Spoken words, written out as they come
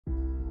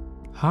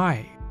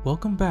Hi,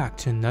 welcome back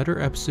to another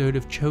episode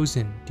of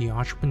Chosen, the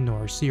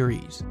Entrepreneur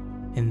series.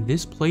 In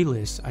this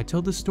playlist, I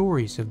tell the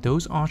stories of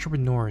those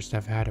entrepreneurs that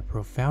have had a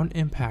profound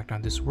impact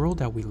on this world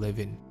that we live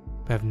in,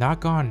 but have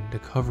not gotten the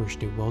coverage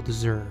they well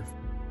deserve.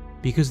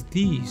 Because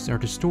these are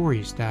the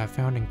stories that I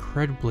found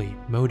incredibly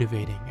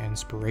motivating and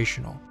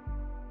inspirational.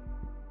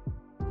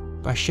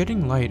 By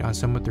shedding light on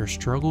some of their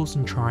struggles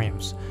and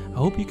triumphs, I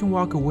hope you can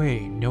walk away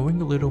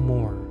knowing a little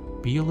more,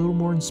 be a little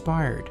more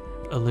inspired,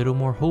 a little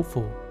more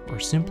hopeful, or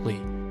simply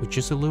with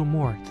just a little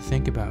more to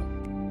think about.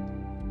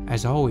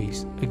 As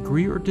always,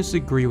 agree or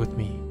disagree with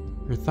me.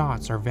 Your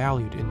thoughts are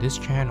valued in this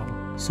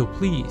channel, so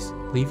please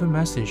leave a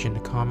message in the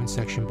comment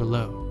section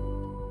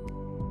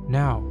below.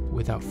 Now,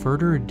 without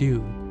further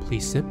ado,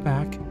 please sit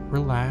back,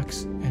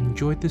 relax, and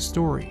enjoy the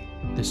story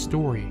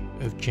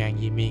of Zhang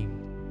YiMing.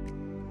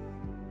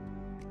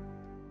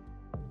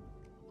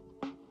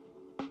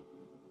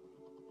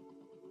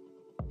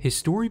 His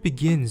story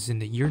begins in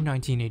the year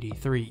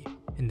 1983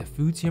 in the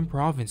Fujian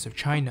province of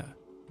China.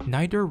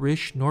 Neither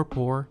rich nor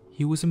poor,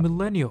 he was a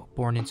millennial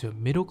born into a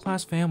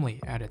middle-class family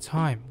at a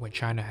time when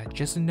China had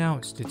just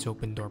announced its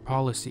open-door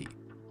policy.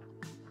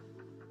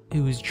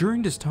 It was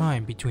during this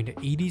time between the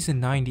 80s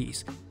and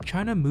 90s,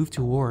 China moved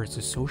towards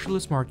a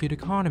socialist market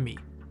economy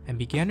and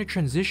began to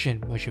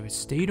transition much of its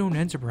state-owned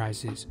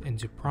enterprises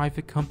into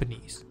private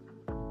companies.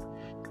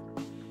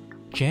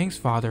 Zhang's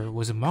father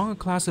was among a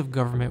class of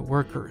government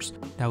workers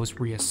that was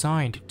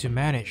reassigned to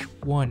manage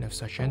one of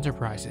such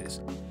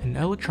enterprises, an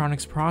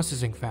electronics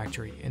processing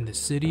factory in the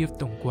city of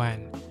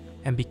Dongguan,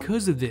 and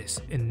because of this,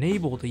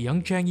 enabled the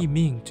young Zhang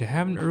YiMing to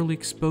have an early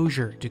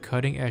exposure to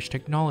cutting-edge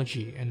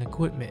technology and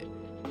equipment.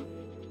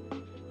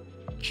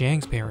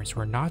 Zhang's parents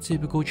were not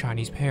typical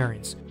Chinese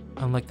parents.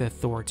 Unlike the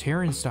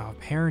authoritarian style of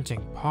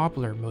parenting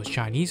popular in most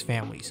Chinese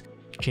families,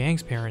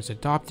 Zhang's parents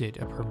adopted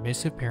a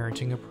permissive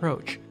parenting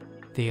approach.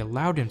 They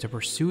allowed him to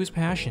pursue his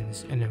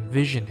passions and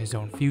envision his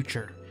own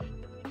future.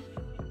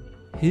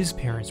 His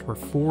parents were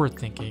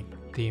forward-thinking,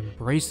 they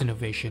embraced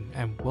innovation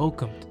and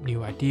welcomed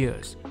new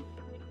ideas.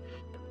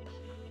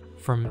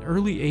 From an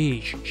early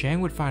age,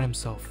 Zhang would find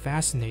himself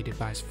fascinated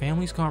by his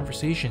family's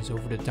conversations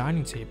over the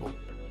dining table.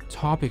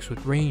 Topics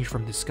would range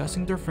from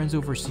discussing their friend's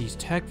overseas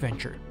tech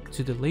venture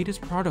to the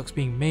latest products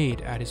being made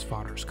at his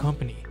father's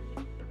company.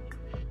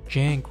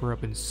 Zhang grew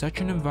up in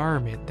such an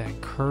environment that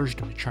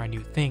encouraged him to try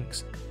new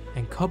things,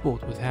 and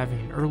coupled with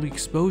having an early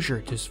exposure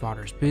to his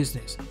father's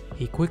business,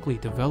 he quickly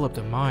developed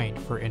a mind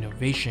for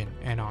innovation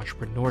and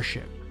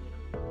entrepreneurship.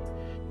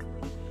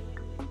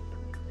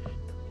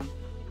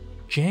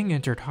 Zhang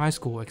entered high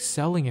school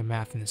excelling in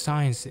math and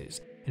sciences.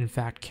 In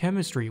fact,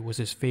 chemistry was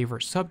his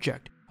favorite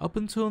subject up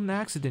until an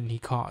accident he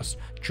caused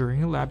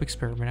during a lab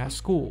experiment at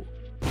school.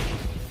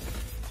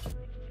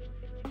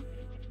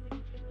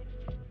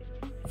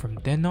 From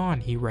then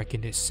on, he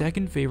reckoned his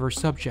second favorite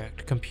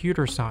subject,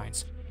 computer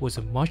science, was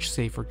a much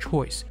safer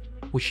choice,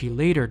 which he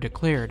later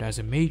declared as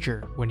a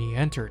major when he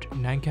entered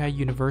Nankai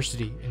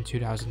University in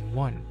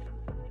 2001.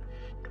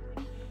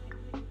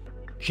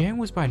 Zhang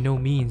was by no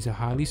means a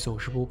highly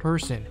sociable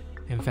person.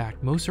 In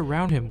fact, most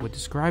around him would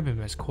describe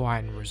him as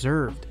quiet and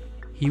reserved.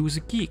 He was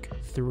a geek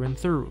through and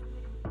through.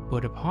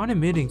 But upon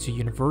admitting to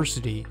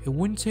university, it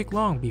wouldn't take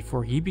long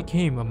before he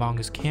became among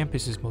his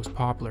campus's most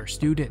popular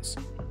students.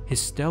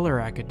 His stellar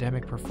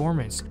academic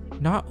performance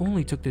not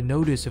only took the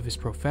notice of his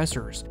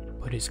professors,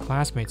 but his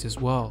classmates as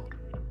well.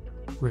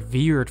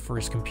 Revered for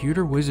his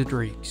computer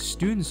wizardry,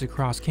 students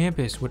across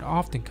campus would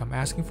often come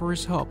asking for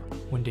his help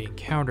when they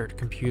encountered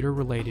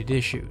computer-related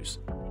issues.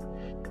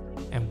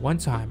 And one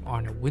time,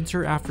 on a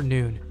winter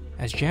afternoon,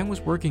 as Zhang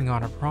was working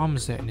on a problem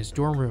set in his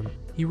dorm room,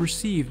 he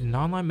received an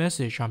online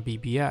message on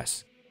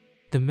BBS.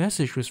 The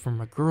message was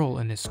from a girl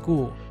in his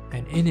school,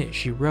 and in it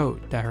she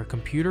wrote that her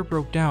computer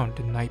broke down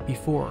the night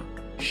before.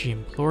 She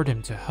implored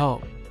him to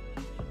help.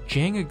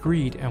 Zhang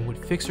agreed and would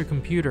fix her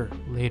computer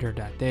later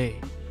that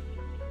day.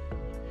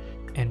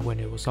 And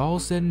when it was all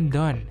said and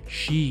done,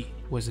 she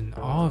was in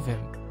awe of him,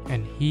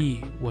 and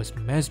he was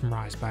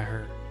mesmerized by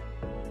her.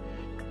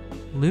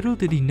 Little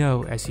did he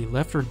know, as he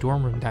left her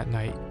dorm room that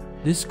night,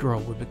 this girl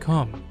would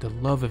become the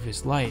love of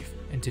his life,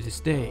 and to this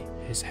day,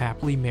 his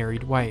happily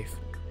married wife.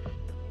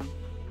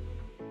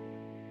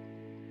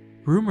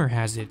 Rumor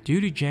has it, due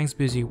to Zhang's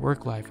busy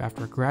work life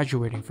after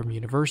graduating from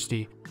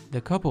university, the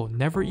couple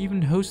never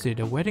even hosted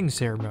a wedding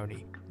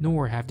ceremony,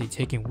 nor have they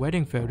taken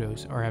wedding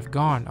photos or have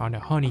gone on a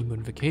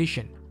honeymoon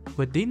vacation.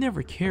 But they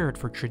never cared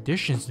for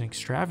traditions and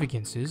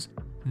extravagances.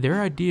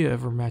 Their idea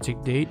of a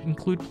romantic date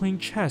include playing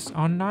chess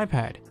on an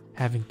iPad,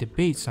 having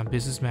debates on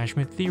business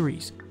management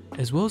theories,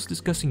 as well as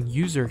discussing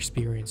user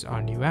experience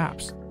on new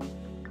apps.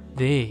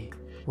 They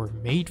were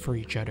made for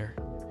each other.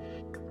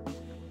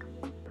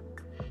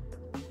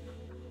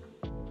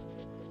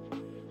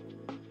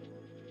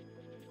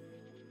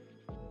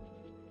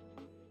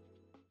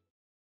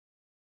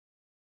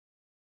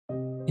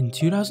 In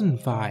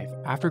 2005,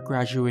 after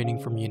graduating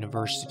from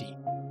university,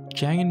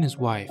 Zhang and his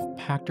wife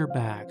packed their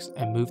bags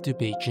and moved to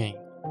Beijing,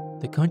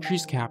 the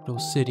country's capital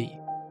city,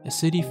 a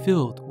city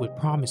filled with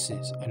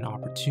promises and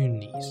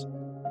opportunities.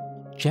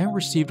 Zhang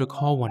received a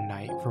call one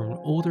night from an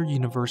older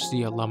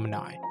university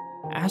alumni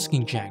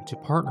asking Zhang to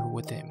partner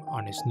with him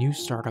on his new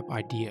startup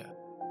idea.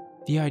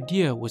 The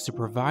idea was to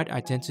provide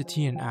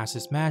identity and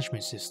access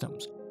management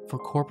systems for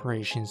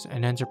corporations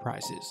and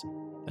enterprises,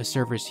 a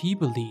service he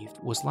believed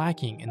was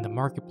lacking in the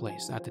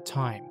marketplace at the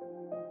time.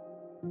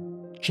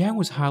 Zhang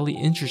was highly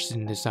interested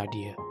in this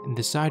idea and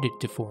decided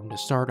to form the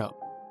startup.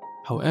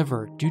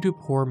 However, due to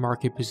poor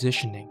market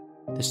positioning,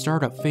 the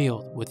startup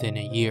failed within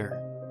a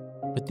year.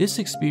 But this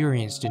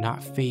experience did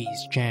not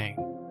faze Zhang.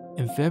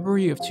 In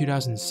February of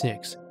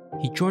 2006,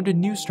 he joined a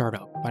new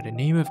startup by the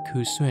name of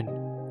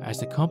Kusun as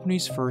the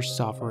company's first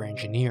software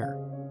engineer.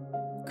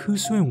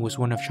 Kusun was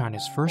one of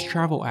China's first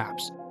travel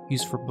apps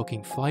used for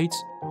booking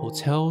flights,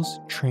 hotels,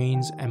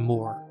 trains, and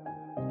more.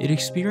 It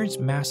experienced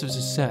massive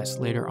success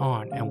later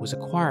on and was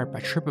acquired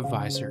by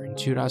TripAdvisor in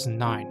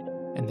 2009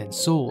 and then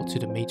sold to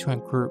the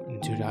Meituan group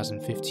in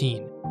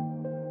 2015.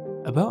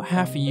 About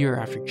half a year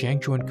after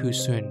Zhang joined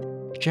Kusun,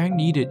 Zhang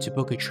needed to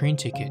book a train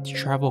ticket to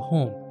travel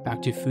home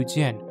back to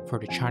Fujian for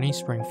the Chinese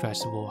Spring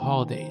Festival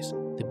holidays,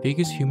 the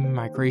biggest human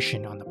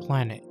migration on the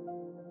planet.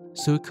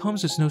 So it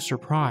comes as no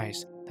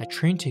surprise that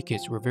train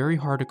tickets were very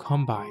hard to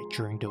come by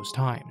during those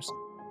times.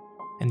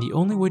 And the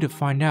only way to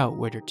find out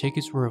whether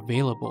tickets were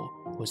available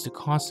was to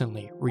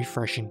constantly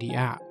refreshing the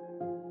app.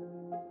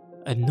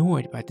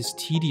 Annoyed by this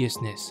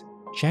tediousness,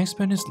 Zhang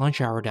spent his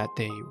lunch hour that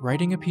day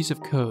writing a piece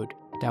of code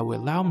that would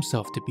allow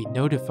himself to be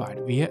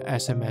notified via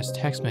SMS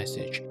text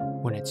message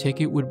when a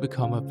ticket would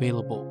become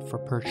available for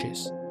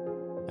purchase.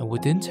 And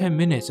within 10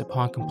 minutes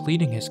upon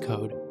completing his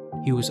code,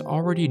 he was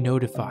already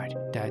notified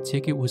that a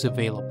ticket was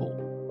available.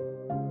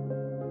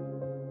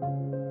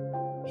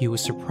 He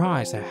was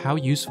surprised at how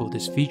useful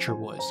this feature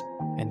was,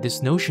 and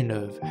this notion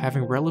of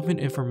having relevant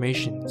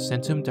information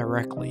sent to him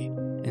directly,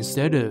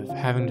 instead of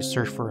having to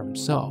search for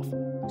himself,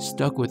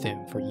 stuck with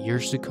him for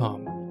years to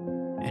come.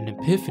 An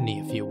epiphany,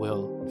 if you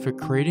will, for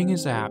creating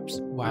his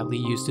apps widely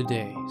used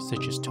today,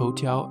 such as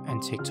Toutiao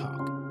and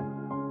TikTok.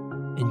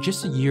 In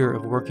just a year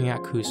of working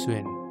at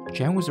Kusun,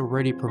 Zhang was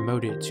already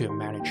promoted to a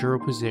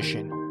managerial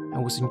position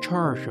and was in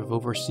charge of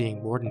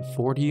overseeing more than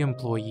 40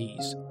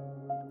 employees.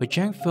 But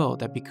Zhang felt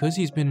that because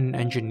he's been an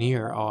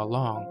engineer all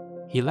along,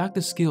 he lacked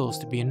the skills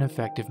to be an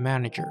effective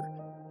manager.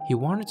 He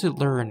wanted to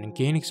learn and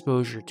gain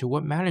exposure to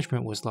what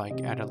management was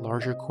like at a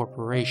larger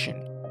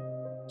corporation.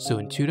 So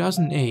in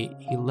 2008,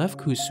 he left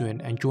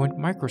Kusun and joined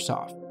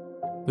Microsoft.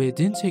 But it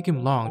didn't take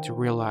him long to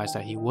realize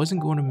that he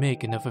wasn't going to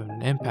make enough of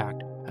an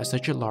impact at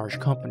such a large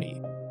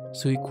company.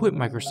 So he quit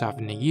Microsoft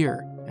in a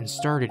year and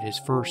started his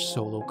first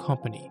solo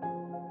company.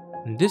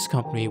 And this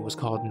company was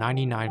called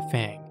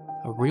 99Fang,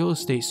 a real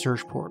estate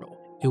search portal.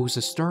 It was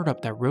a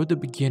startup that rode the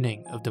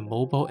beginning of the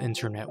mobile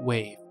internet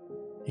wave.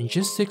 In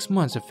just 6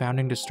 months of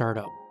founding the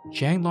startup,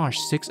 Zhang launched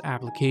 6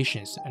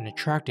 applications and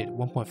attracted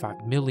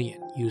 1.5 million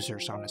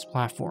users on his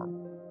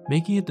platform,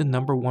 making it the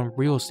 #1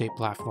 real estate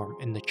platform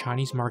in the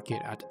Chinese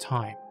market at the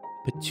time.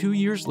 But 2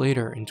 years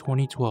later, in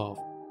 2012,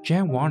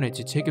 Zhang wanted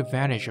to take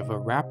advantage of a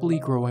rapidly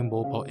growing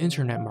mobile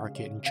internet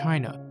market in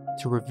China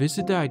to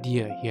revisit the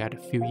idea he had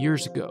a few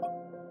years ago,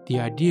 the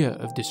idea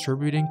of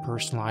distributing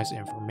personalized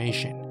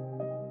information.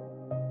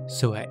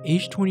 So at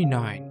age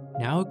 29,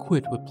 now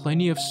equipped with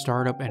plenty of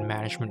startup and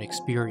management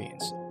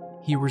experience,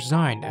 he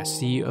resigned as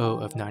CEO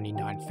of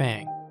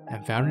 99Fang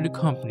and founded a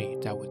company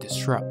that would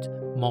disrupt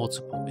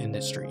multiple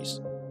industries.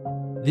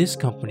 This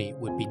company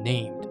would be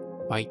named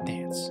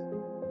Bytedance.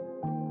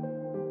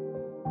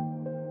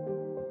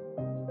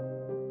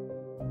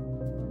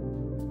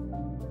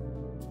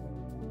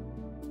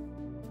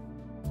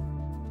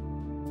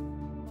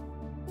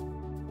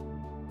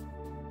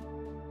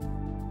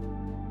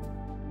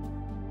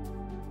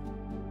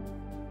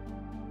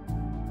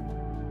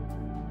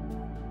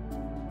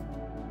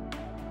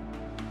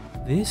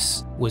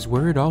 This was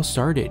where it all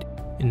started,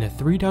 in a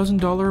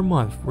 $3,000 a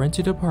month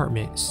rented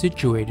apartment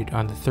situated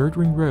on the 3rd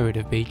Ring Road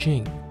of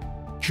Beijing.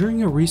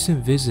 During a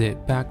recent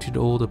visit back to the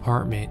old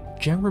apartment,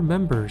 Zhang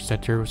remembers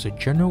that there was a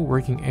general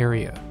working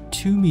area,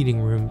 2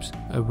 meeting rooms,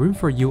 a room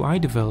for UI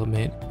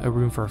development, a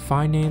room for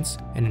finance,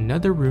 and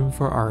another room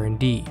for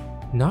R&D.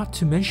 Not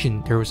to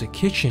mention there was a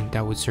kitchen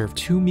that would serve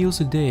 2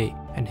 meals a day,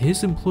 and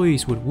his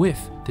employees would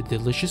whiff the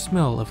delicious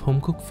smell of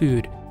home-cooked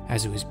food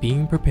as it was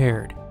being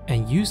prepared,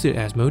 and used it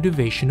as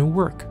motivational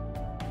work.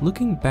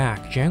 Looking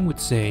back, Zhang would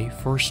say,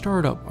 for a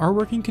startup, our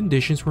working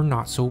conditions were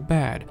not so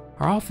bad.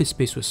 Our office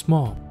space was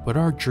small, but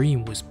our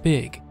dream was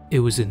big. It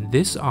was in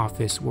this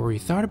office where we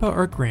thought about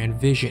our grand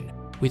vision.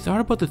 We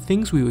thought about the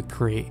things we would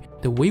create,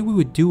 the way we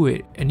would do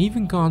it, and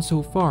even gone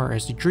so far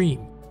as to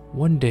dream,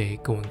 one day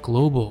going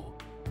global.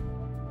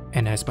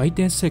 And as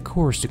Bytedance set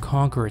course to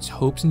conquer its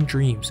hopes and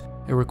dreams,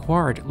 it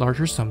required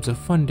larger sums of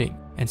funding,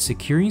 and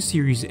securing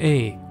Series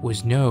A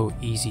was no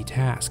easy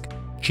task.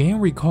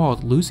 Zhang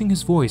recalled losing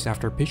his voice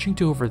after pitching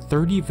to over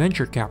 30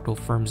 venture capital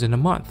firms in a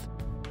month.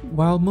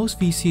 While most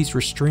VCs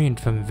refrained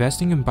from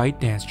investing in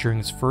Bytedance during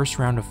its first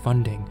round of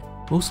funding,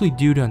 mostly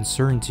due to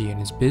uncertainty in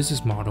its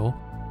business model,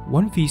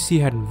 one VC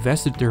had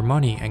invested their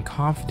money and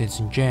confidence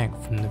in Zhang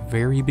from the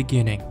very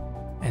beginning.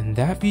 and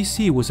that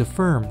VC was a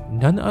firm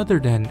none other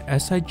than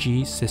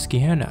SIG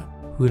Susquehanna,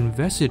 who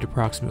invested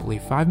approximately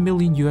 $5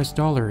 million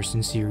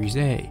in Series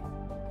A.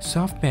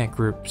 SoftBank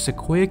Group,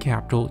 Sequoia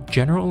Capital,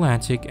 General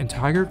Atlantic, and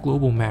Tiger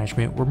Global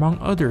Management were among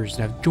others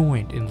that have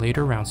joined in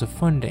later rounds of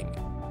funding.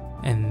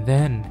 And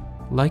then,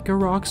 like a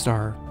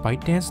rockstar,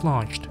 Bytedance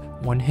launched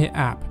one hit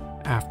app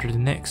after the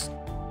next.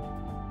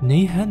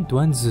 内涵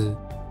段子,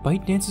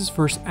 Bytedance's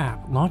first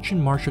app, launched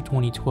in March of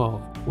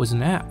 2012, was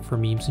an app for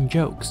memes and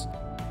jokes.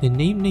 The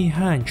name 内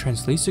涵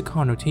translates to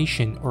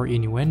connotation or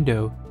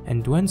innuendo,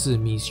 and 段子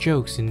means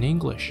jokes in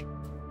English.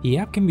 The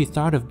app can be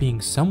thought of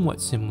being somewhat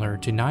similar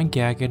to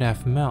 9gag at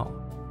FML.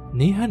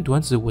 内涵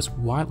段子 was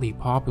widely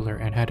popular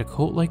and had a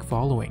cult-like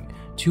following,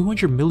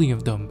 200 million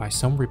of them by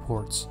some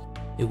reports.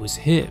 It was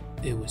hip,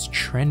 it was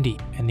trendy,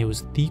 and it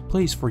was the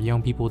place for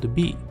young people to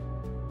be.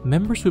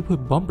 Members would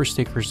put bumper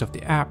stickers of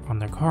the app on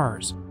their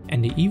cars,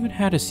 and they even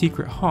had a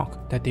secret honk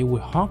that they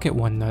would honk at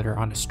one another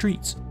on the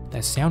streets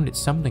that sounded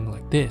something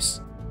like this.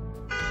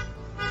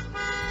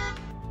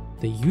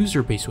 The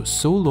user base was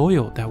so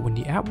loyal that when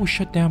the app was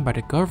shut down by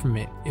the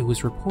government, it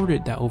was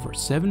reported that over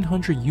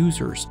 700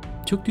 users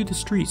took to the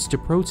streets to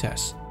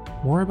protest.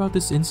 More about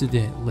this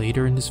incident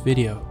later in this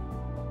video.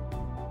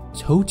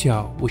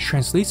 Toutiao, which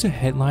translates to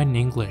headline in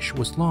English,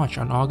 was launched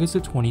on August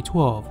of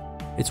 2012.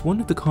 It's one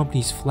of the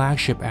company's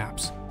flagship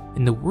apps.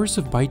 In the words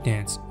of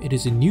Bytedance, it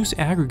is a news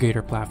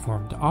aggregator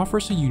platform that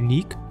offers a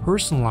unique,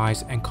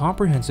 personalized, and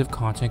comprehensive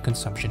content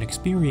consumption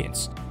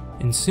experience.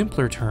 In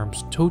simpler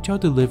terms, Toutiao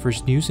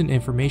delivers news and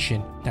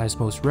information that is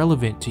most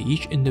relevant to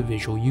each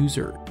individual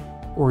user.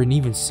 Or in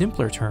even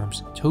simpler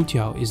terms,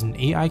 Toutiao is an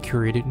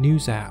AI-curated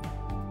news app.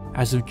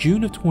 As of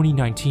June of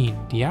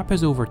 2019, the app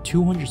has over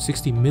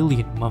 260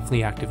 million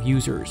monthly active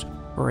users,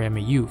 or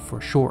MAU for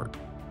short.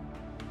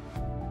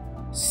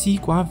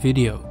 Sequoia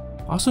Video,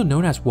 also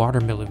known as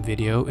Watermelon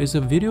Video, is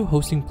a video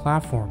hosting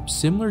platform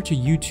similar to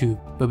YouTube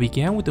but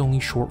began with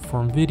only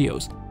short-form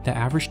videos that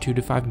average 2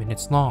 to 5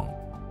 minutes long.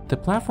 The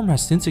platform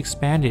has since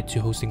expanded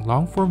to hosting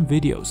long-form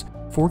videos,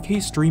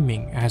 4K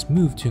streaming, and has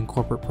moved to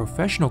incorporate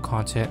professional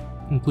content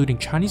including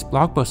Chinese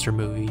blockbuster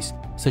movies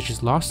such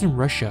as Lost in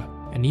Russia,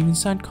 and even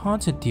signed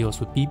content deals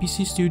with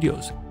BBC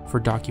Studios for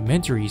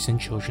documentaries and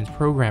children's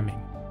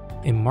programming.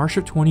 In March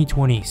of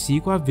 2020,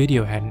 Sequoia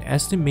Video had an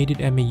estimated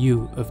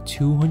MAU of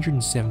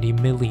 270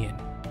 million.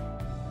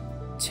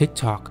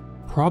 TikTok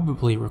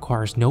probably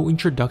requires no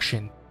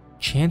introduction.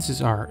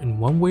 Chances are, in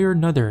one way or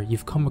another,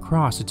 you've come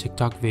across a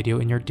TikTok video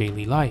in your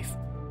daily life.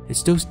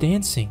 It's those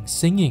dancing,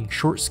 singing,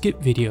 short skip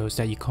videos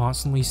that you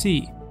constantly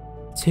see.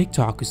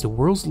 TikTok is the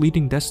world's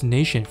leading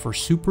destination for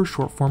super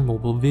short-form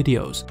mobile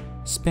videos,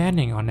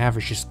 spanning on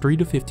average just 3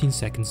 to 15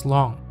 seconds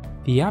long.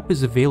 The app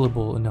is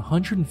available in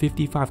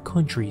 155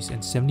 countries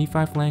and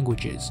 75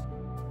 languages.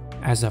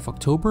 As of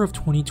October of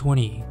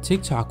 2020,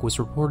 TikTok was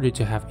reported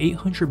to have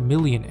 800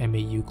 million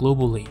MAU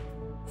globally.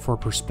 For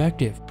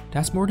perspective,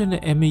 that's more than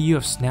the MAU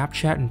of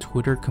Snapchat and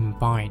Twitter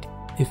combined.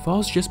 It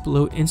falls just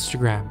below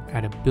Instagram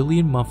at 1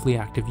 billion monthly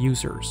active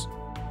users.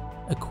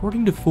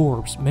 According to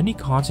Forbes, many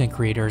content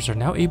creators are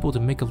now able to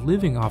make a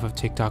living off of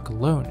TikTok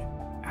alone.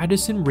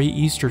 Addison Rae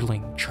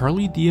Easterling,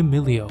 Charlie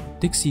D'Amelio,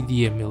 Dixie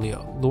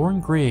D'Amelio, Lauren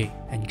Gray,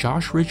 and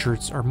Josh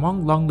Richards are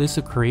among long lists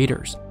of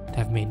creators that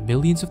have made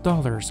millions of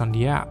dollars on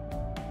the app.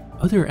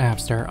 Other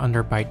apps that are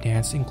under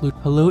Bytedance include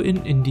Hello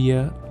in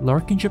India,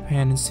 Lark in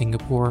Japan and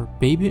Singapore,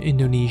 Babe in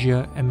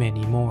Indonesia, and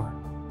many more.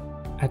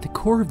 At the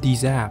core of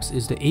these apps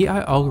is the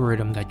AI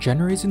algorithm that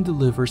generates and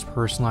delivers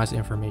personalized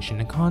information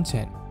and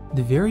content.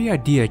 The very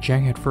idea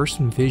Zhang had first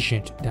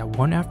envisioned that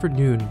one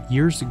afternoon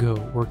years ago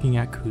working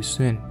at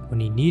Kusun when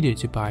he needed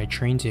to buy a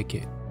train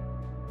ticket.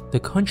 The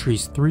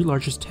country's 3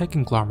 largest tech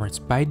conglomerates,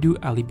 Baidu,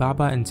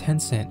 Alibaba, and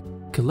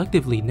Tencent,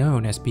 collectively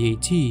known as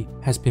BAT,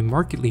 has been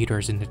market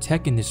leaders in the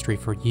tech industry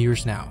for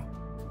years now.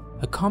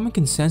 A common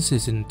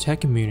consensus in the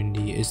tech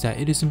community is that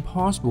it is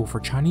impossible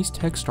for Chinese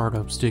tech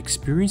startups to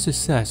experience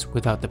success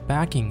without the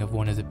backing of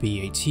one of the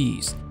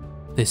BATs.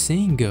 The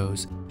saying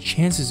goes,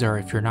 chances are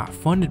if you're not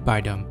funded by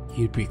them,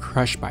 you'd be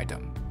crushed by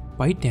them.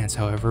 Bytedance,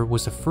 however,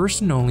 was the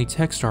first and only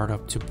tech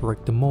startup to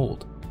break the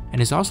mold,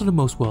 and is also the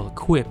most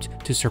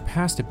well-equipped to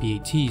surpass the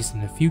BATs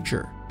in the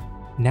future.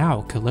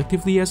 Now,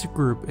 collectively as a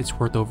group, it's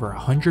worth over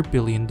 $100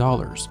 billion,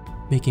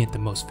 making it the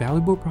most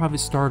valuable private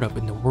startup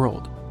in the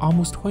world,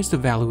 almost twice the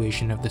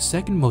valuation of the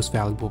second most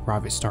valuable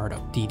private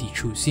startup, Didi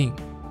Chuxing.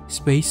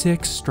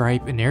 SpaceX,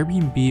 Stripe, and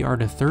Airbnb are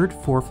the 3rd,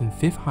 4th, and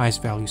 5th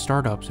highest value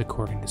startups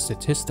according to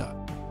Statista.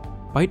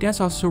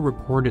 Bytedance also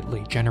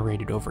reportedly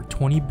generated over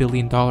 $20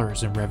 billion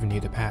in revenue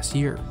the past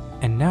year,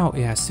 and now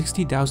it has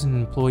 60,000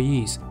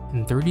 employees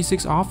and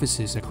 36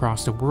 offices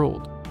across the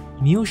world.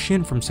 Neil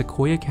Shin from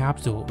Sequoia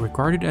Capital,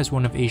 regarded as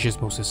one of Asia's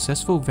most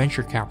successful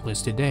venture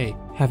capitalists today,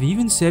 have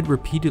even said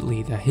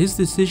repeatedly that his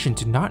decision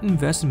to not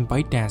invest in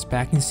Bytedance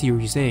back in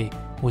Series A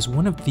was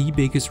one of the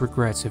biggest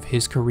regrets of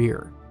his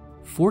career.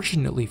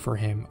 Fortunately for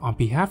him, on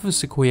behalf of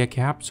Sequoia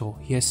Capital,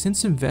 he has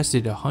since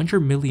invested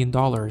 $100 million in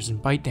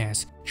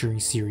Bytedance during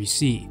Series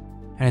C,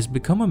 and has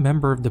become a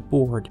member of the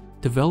board,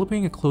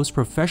 developing a close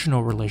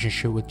professional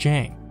relationship with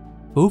Zhang.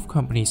 both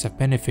companies have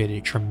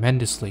benefited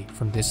tremendously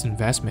from this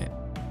investment.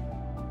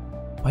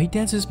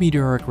 Bytedance's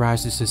meteoric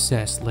rise to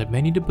success led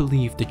many to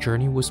believe the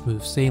journey was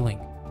smooth sailing,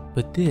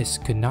 but this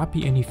could not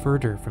be any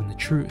further from the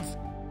truth.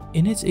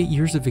 In its 8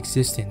 years of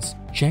existence,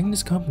 Zhang and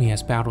his company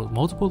has battled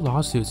multiple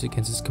lawsuits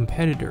against its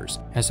competitors,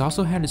 has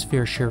also had its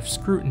fair share of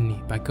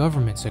scrutiny by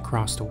governments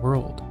across the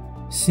world.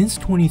 Since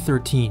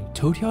 2013,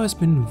 Toutiao has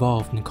been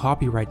involved in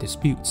copyright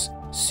disputes,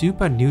 sued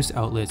by news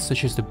outlets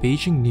such as the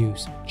Beijing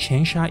News,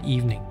 Changsha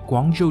Evening,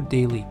 Guangzhou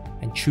Daily,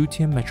 and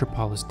Chutian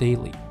Metropolis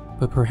Daily.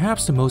 But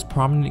perhaps the most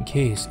prominent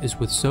case is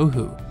with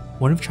Sohu,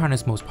 one of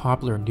China's most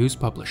popular news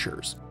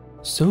publishers.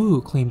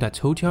 Sohu claimed that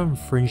Toutiao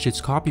infringed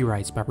its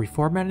copyrights by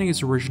reformatting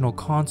its original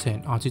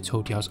content onto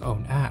Toutiao's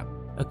own app.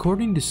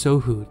 According to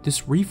Sohu,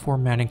 this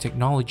reformatting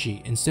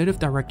technology, instead of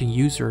directing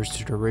users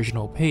to the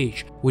original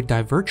page, would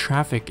divert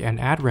traffic and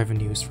ad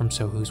revenues from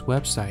Sohu's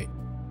website.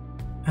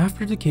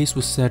 After the case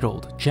was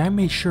settled, Zhang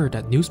made sure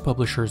that news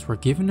publishers were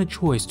given a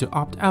choice to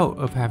opt out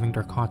of having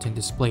their content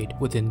displayed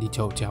within the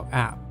Toutiao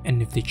app,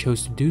 and if they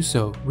chose to do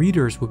so,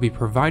 readers would be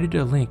provided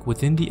a link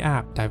within the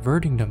app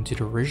diverting them to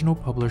the original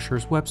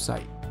publisher's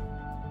website.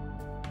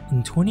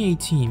 In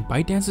 2018,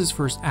 Bytedance's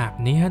first app,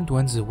 内涵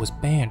段子, was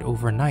banned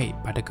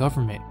overnight by the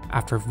government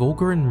after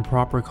vulgar and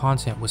improper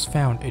content was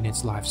found in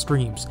its live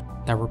streams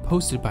that were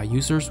posted by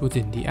users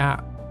within the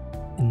app.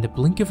 In the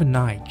blink of an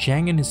eye,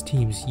 Zhang and his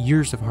team's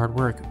years of hard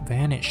work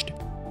vanished.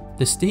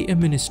 The State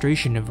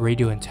Administration of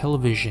Radio and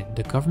Television,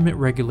 the government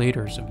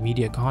regulators of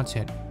media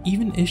content,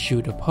 even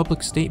issued a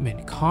public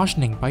statement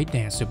cautioning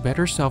Bytedance to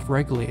better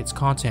self-regulate its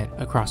content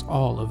across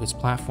all of its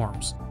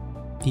platforms.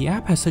 The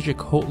app has such a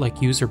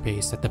cult-like user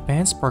base that the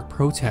ban sparked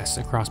protests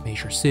across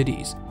major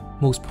cities,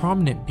 most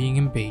prominent being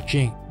in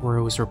Beijing, where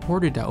it was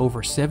reported that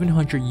over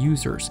 700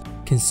 users,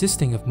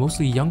 consisting of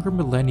mostly younger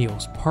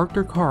millennials, parked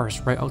their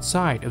cars right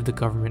outside of the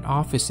government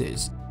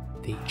offices.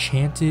 They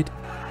chanted,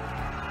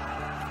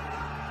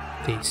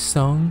 they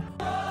sung,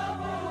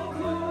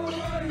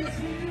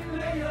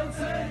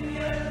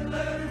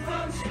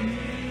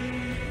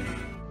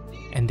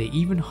 and they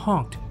even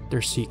honked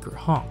their secret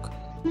honk.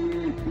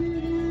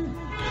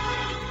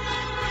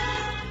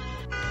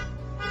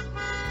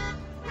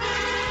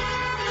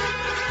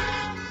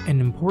 An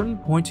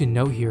important point to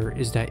note here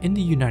is that in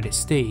the United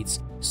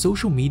States,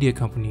 social media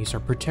companies are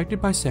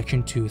protected by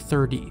Section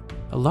 230,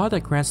 a law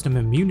that grants them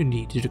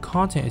immunity to the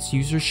content its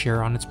users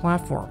share on its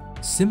platform,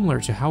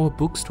 similar to how a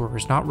bookstore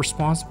is not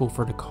responsible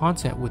for the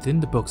content within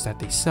the books that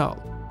they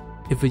sell.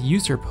 If a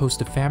user posts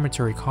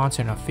defamatory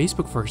content on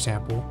Facebook, for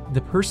example,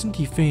 the person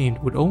defamed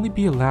would only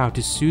be allowed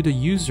to sue the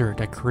user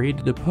that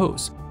created the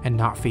post and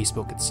not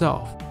Facebook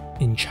itself.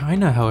 In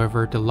China,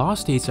 however, the law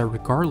states that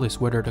regardless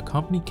whether the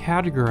company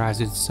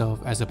categorizes itself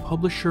as a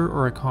publisher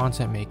or a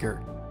content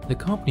maker, the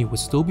company would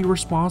still be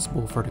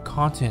responsible for the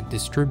content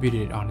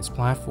distributed on its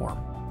platform.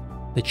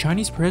 The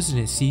Chinese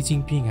president Xi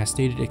Jinping has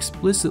stated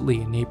explicitly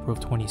in April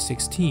of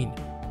 2016,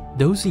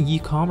 those in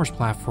e-commerce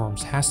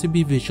platforms has to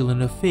be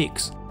vigilant of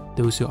fakes,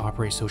 those who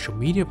operate social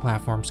media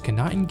platforms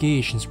cannot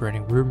engage in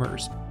spreading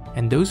rumors,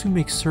 and those who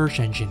make search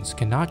engines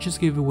cannot just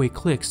give away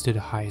clicks to the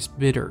highest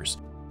bidders.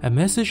 A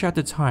message at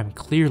the time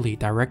clearly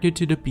directed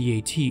to the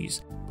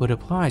BATs, but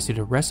applies to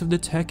the rest of the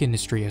tech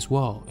industry as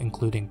well,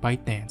 including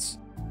Bytedance.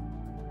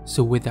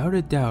 So without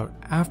a doubt,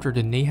 after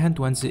the 内涵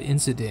段子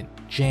incident,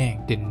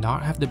 Zhang did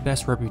not have the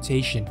best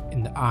reputation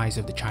in the eyes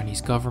of the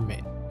Chinese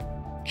government.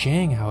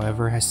 Zhang,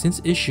 however, has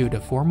since issued a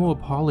formal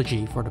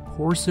apology for the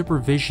poor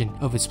supervision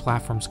of its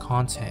platform's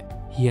content.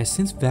 He has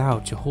since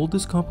vowed to hold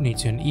his company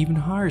to an even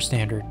higher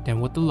standard than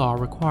what the law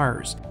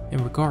requires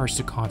in regards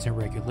to content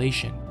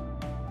regulation.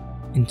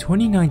 In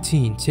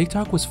 2019,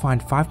 TikTok was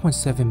fined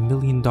 $5.7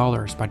 million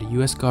by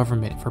the US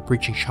government for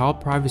breaching child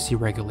privacy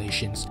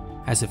regulations,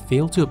 as it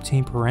failed to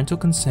obtain parental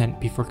consent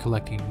before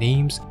collecting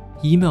names,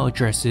 email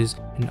addresses,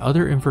 and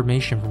other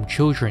information from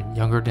children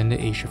younger than the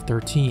age of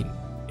 13.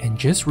 And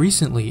just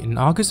recently, in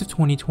August of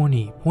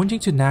 2020, pointing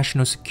to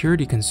national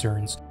security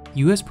concerns,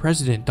 US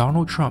President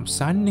Donald Trump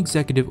signed an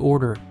executive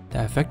order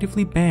that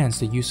effectively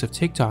bans the use of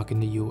TikTok in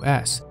the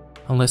US,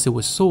 unless it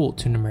was sold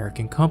to an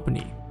American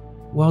company.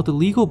 While the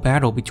legal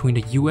battle between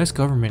the US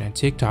government and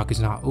TikTok is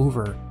not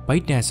over,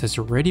 Bytedance has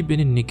already been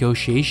in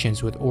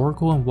negotiations with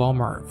Oracle and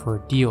Walmart for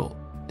a deal.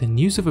 The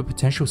news of a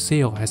potential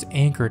sale has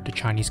angered the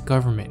Chinese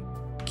government,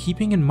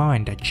 keeping in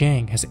mind that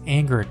Zhang has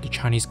angered the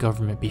Chinese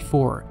government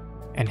before,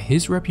 and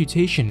his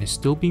reputation is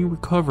still being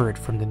recovered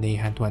from the 内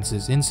涵段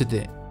子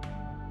incident.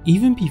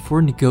 Even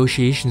before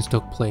negotiations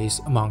took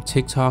place among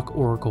TikTok,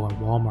 Oracle, and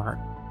Walmart,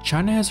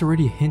 China has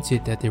already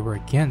hinted that they were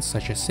against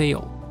such a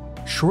sale.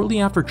 Shortly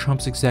after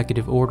Trump's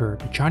executive order,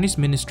 the Chinese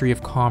Ministry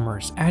of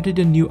Commerce added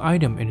a new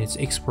item in its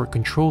export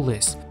control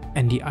list,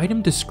 and the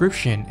item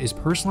description is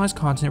personalized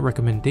content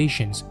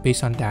recommendations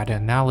based on data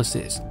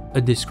analysis,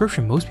 a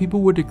description most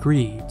people would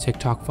agree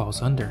TikTok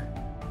falls under.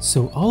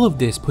 So all of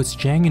this puts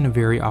Zhang in a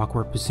very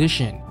awkward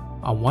position.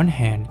 On one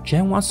hand,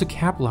 Zhang wants to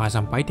capitalize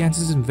on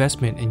Bytedance's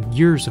investment in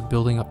years of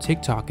building up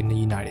TikTok in the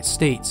United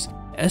States,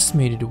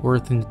 estimated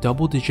worth in the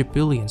double-digit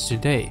billions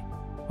today.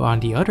 But on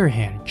the other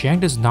hand, Zhang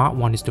does not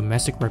want his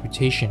domestic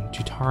reputation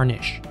to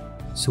tarnish.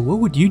 So what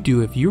would you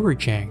do if you were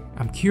Zhang?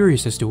 I'm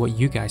curious as to what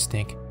you guys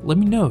think. Let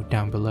me know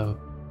down below.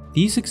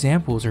 These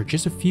examples are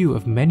just a few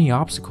of many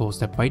obstacles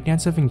that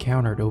Bytedance have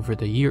encountered over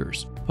the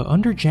years, but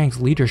under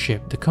Zhang's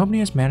leadership, the company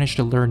has managed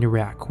to learn to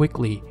react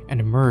quickly and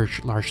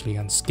emerge largely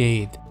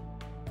unscathed.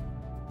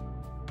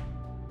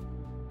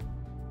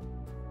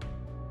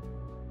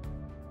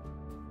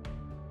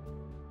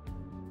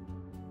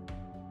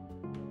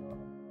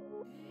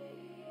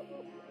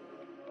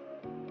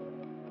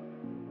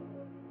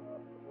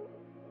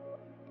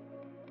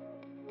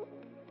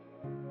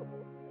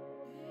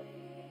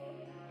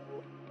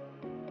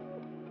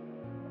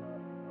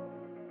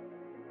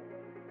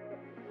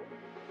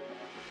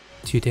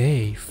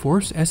 Today,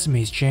 Forbes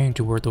estimates Zhang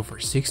to worth over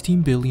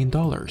 $16 billion,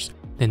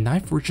 the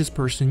 9th richest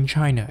person in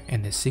China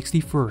and the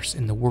 61st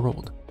in the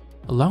world.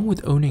 Along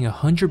with owning a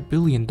 $100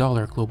 billion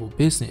global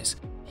business,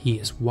 he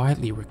is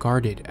widely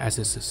regarded as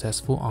a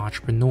successful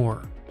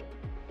entrepreneur.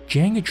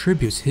 Zhang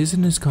attributes his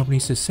and his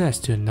company's success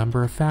to a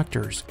number of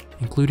factors,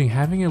 including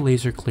having a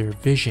laser-clear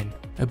vision,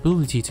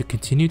 ability to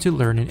continue to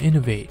learn and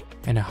innovate,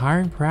 and a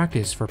hiring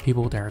practice for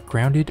people that are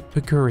grounded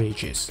but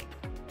courageous.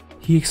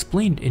 He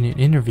explained in an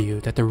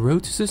interview that the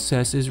road to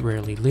success is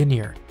rarely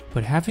linear,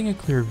 but having a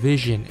clear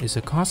vision is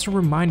a constant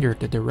reminder of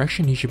the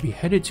direction he should be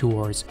headed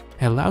towards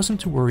and allows him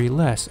to worry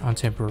less on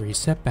temporary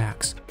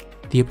setbacks.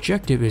 The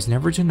objective is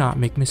never to not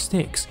make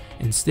mistakes,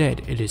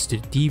 instead it is to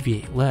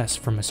deviate less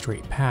from a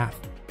straight path.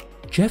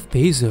 Jeff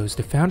Bezos,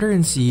 the founder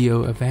and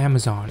CEO of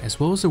Amazon as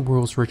well as the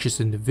world's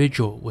richest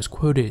individual, was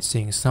quoted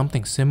saying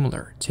something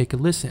similar. Take a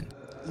listen.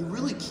 You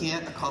really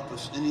can't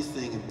accomplish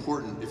anything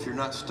important if you're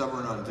not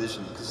stubborn on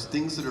vision, because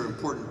things that are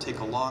important take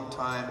a long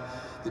time,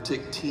 they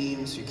take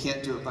teams, you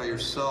can't do it by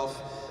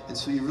yourself, and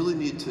so you really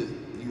need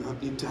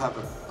to have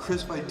a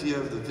crisp idea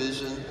of the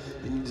vision.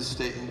 You need to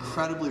stay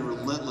incredibly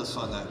relentless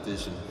on that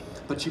vision,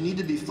 but you need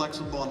to be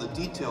flexible on the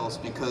details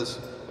because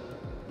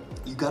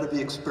you've got to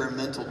be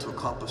experimental to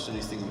accomplish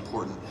anything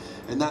important,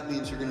 and that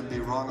means you're going to be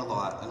wrong a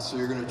lot, and so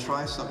you're going to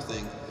try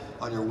something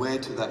on your way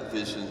to that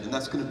vision, and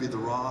that's going to be the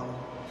wrong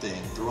thing,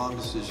 the wrong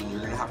decision. You're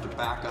going to have to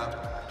back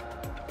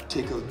up,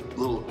 take a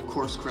little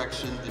course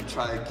correction, and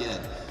try again.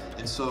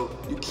 And so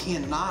you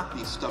cannot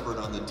be stubborn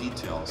on the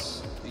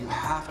details. You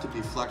have to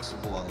be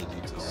flexible on the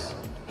details.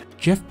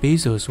 Jeff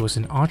Bezos was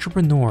an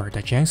entrepreneur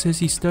that Zhang says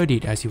he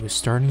studied as he was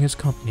starting his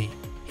company.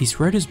 He's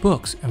read his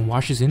books and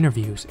watched his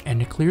interviews,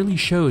 and it clearly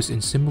shows in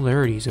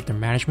similarities of their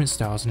management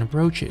styles and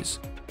approaches.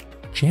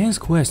 Zhang's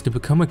quest to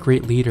become a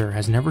great leader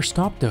has never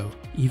stopped though.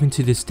 Even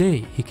to this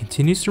day, he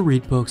continues to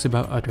read books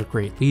about other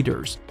great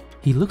leaders.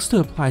 He looks to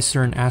apply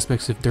certain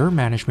aspects of their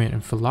management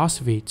and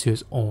philosophy to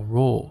his own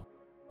role.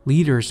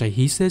 Leaders that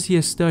he says he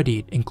has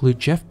studied include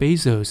Jeff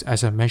Bezos,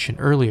 as I mentioned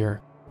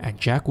earlier, and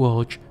Jack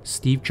Welch,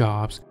 Steve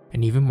Jobs,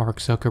 and even Mark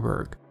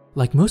Zuckerberg.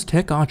 Like most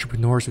tech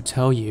entrepreneurs would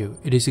tell you,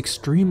 it is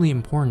extremely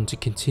important to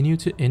continue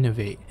to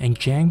innovate, and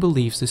Zhang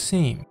believes the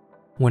same.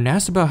 When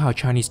asked about how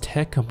Chinese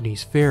tech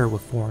companies fare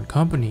with foreign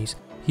companies,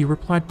 he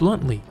replied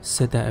bluntly,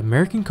 said that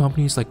American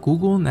companies like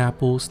Google and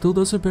Apple still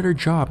does a better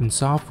job in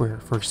software,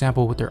 for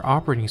example with their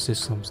operating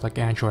systems like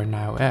Android and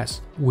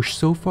iOS, which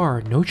so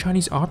far no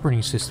Chinese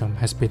operating system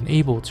has been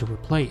able to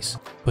replace.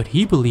 But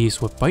he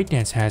believes what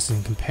Bytedance has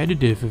in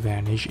competitive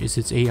advantage is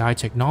its AI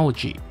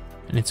technology,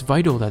 and it's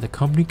vital that the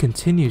company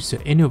continues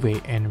to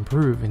innovate and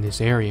improve in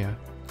this area.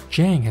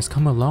 Zhang has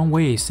come a long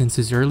way since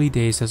his early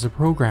days as a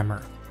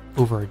programmer.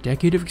 Over a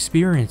decade of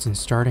experience in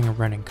starting and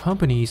running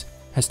companies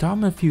has taught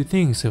him a few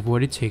things of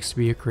what it takes to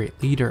be a great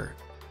leader.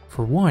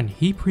 For one,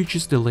 he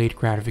preaches delayed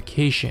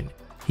gratification.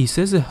 He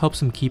says it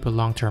helps him keep a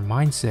long-term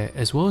mindset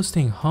as well as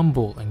staying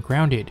humble and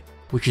grounded,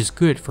 which is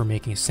good for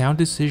making sound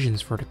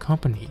decisions for the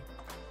company.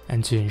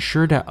 And to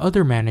ensure that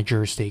other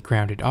managers stay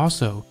grounded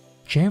also,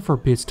 Zhang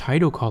forbids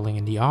title calling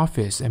in the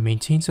office and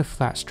maintains a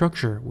flat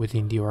structure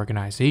within the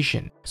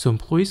organization, so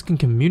employees can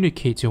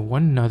communicate to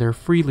one another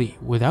freely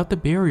without the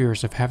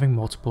barriers of having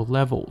multiple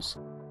levels.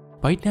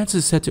 Bytedance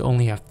is said to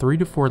only have 3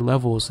 to 4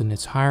 levels in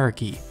its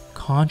hierarchy,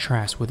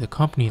 contrast with a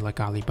company like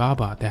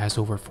Alibaba that has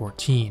over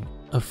 14.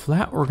 A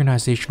flat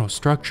organizational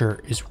structure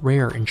is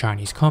rare in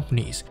Chinese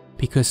companies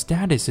because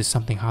status is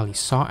something highly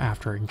sought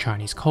after in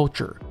Chinese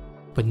culture.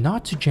 But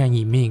not to Zhang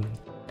YiMing.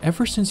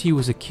 Ever since he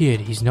was a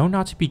kid, he's known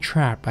not to be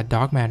trapped by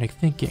dogmatic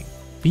thinking.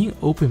 Being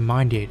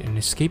open-minded and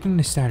escaping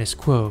the status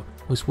quo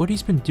was what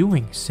he's been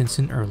doing since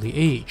an early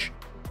age.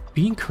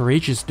 Being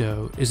courageous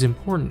though is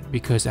important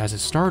because as a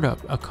startup,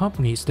 a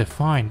company is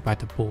defined by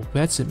the bold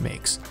bets it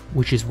makes,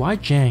 which is why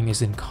Zhang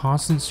is in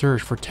constant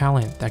search for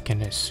talent that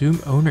can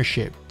assume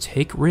ownership,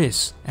 take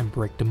risks, and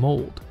break the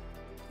mold.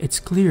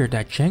 It's clear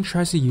that Zhang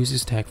tries to use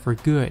his tech for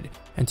good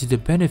and to the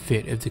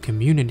benefit of the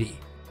community.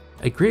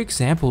 A great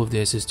example of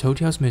this is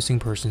Toutiao's missing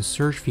persons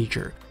search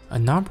feature, a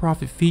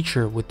non-profit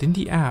feature within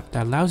the app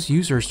that allows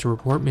users to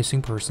report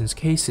missing persons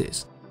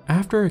cases.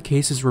 After a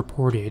case is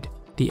reported,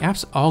 the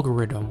app's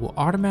algorithm will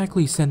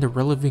automatically send the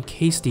relevant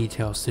case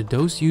details to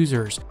those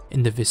users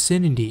in the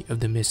vicinity of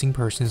the missing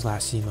person's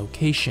last seen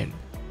location.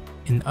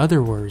 In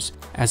other words,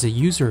 as a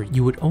user,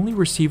 you would only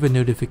receive a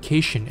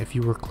notification if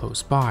you were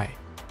close by.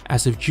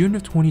 As of June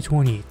of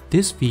 2020,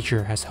 this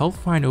feature has helped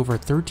find over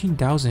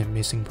 13,000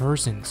 missing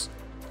persons.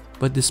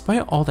 But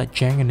despite all that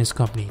Zhang and his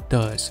company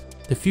does,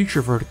 the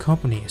future for the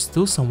company is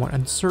still somewhat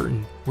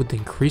uncertain, with the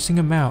increasing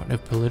amount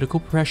of political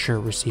pressure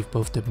received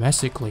both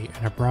domestically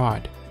and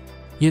abroad.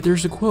 Yet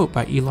there's a quote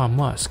by Elon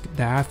Musk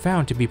that I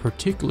found to be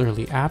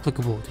particularly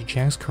applicable to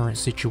Zhang's current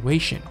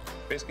situation.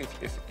 Basically,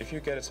 if you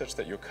get it such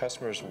that your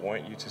customers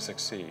want you to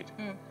succeed,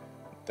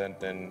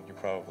 then you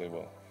probably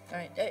will. All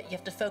right, you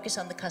have to focus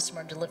on the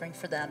customer, delivering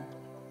for them.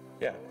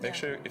 Yeah, make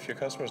sure if your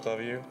customers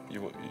love you,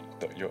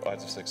 your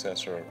odds of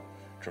success are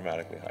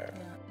dramatically higher.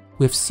 Yeah.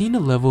 We've seen a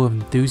level of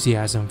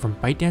enthusiasm from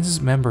Bytedance's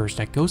members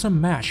that goes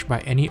unmatched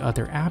by any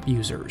other app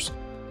users.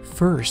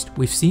 First,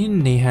 we've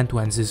seen Nehan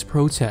Duanzi's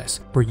protests,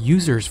 where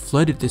users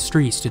flooded the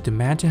streets to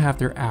demand to have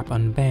their app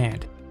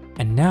unbanned.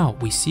 And now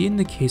we see it in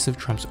the case of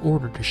Trump's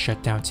order to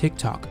shut down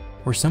TikTok,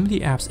 where some of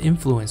the app's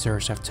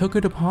influencers have took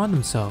it upon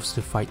themselves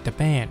to fight the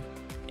ban.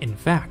 In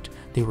fact,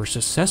 they were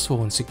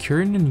successful in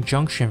securing an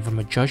injunction from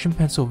a judge in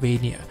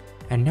Pennsylvania,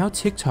 and now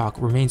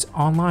TikTok remains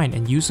online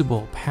and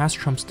usable past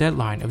Trump's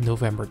deadline of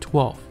November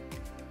 12th.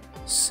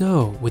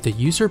 So, with a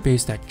user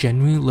base that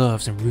genuinely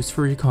loves and roots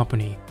for your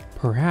company,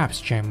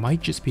 perhaps Zhang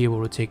might just be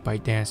able to take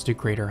Bytedance to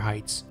greater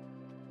heights.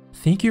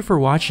 Thank you for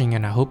watching,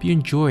 and I hope you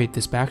enjoyed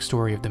this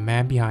backstory of the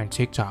man behind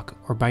TikTok,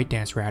 or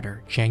Bytedance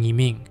rather, Zhang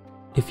YiMing.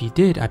 If you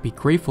did, I'd be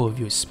grateful if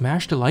you would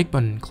smash the like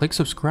button and click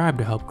subscribe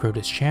to help grow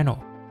this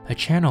channel, a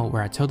channel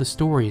where I tell the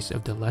stories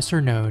of the lesser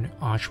known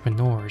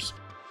entrepreneurs.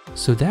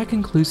 So that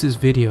concludes this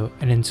video,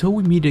 and until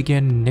we meet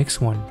again in the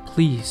next one,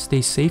 please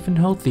stay safe and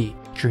healthy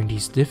during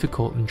these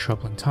difficult and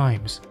troubling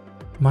times.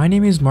 My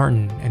name is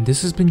Martin, and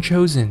this has been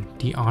Chosen,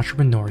 the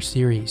Entrepreneur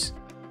Series.